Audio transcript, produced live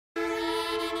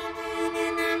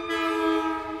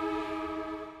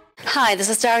Hi, this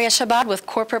is Daria Shabbat with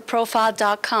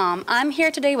CorporateProfile.com. I'm here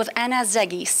today with Anna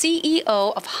Zege, CEO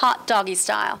of Haute Doggy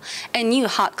Style, a new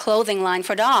hot clothing line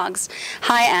for dogs.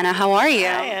 Hi, Anna. How are you?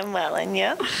 I am well, and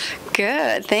you?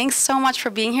 Good. Thanks so much for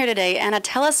being here today. Anna,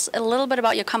 tell us a little bit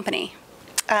about your company.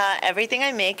 Everything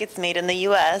I make, it's made in the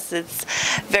U.S. It's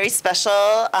very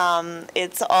special.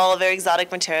 It's all very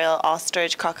exotic material: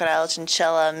 ostrich, crocodile,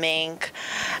 chinchilla, mink,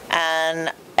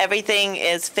 and everything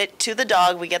is fit to the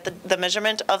dog. We get the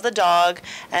measurement of the dog,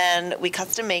 and we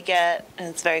custom make it, and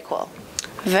it's very cool.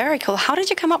 Very cool. How did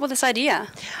you come up with this idea?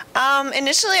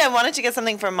 Initially, I wanted to get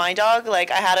something for my dog. Like,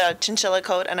 I had a chinchilla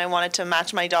coat, and I wanted to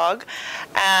match my dog.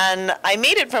 And I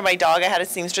made it for my dog. I had a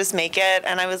seamstress make it,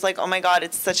 and I was like, oh my God,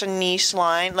 it's such a niche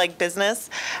line, like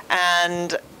business.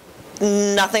 And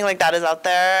nothing like that is out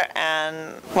there,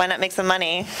 and why not make some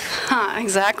money? Huh,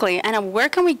 exactly. Anna, where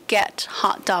can we get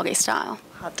Haute Doggy Style?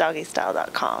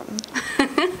 HauteDoggyStyle.com.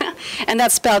 And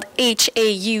that's spelled Haute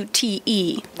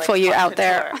for you out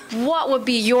there. What would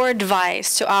be your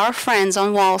advice to our friends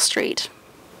on Wall Street?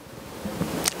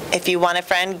 If you want a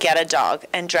friend, get a dog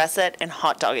and dress it in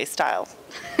Haute Doggy style.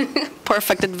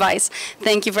 Perfect advice.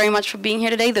 Thank you very much for being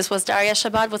here today. This was Daria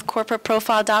Shabbat with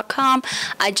CorporateProfile.com.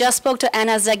 I just spoke to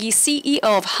Anna Zege, CEO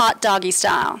of Haute Doggy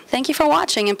Style. Thank you for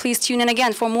watching, and please tune in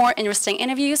again for more interesting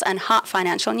interviews and hot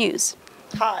financial news.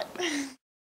 Hot.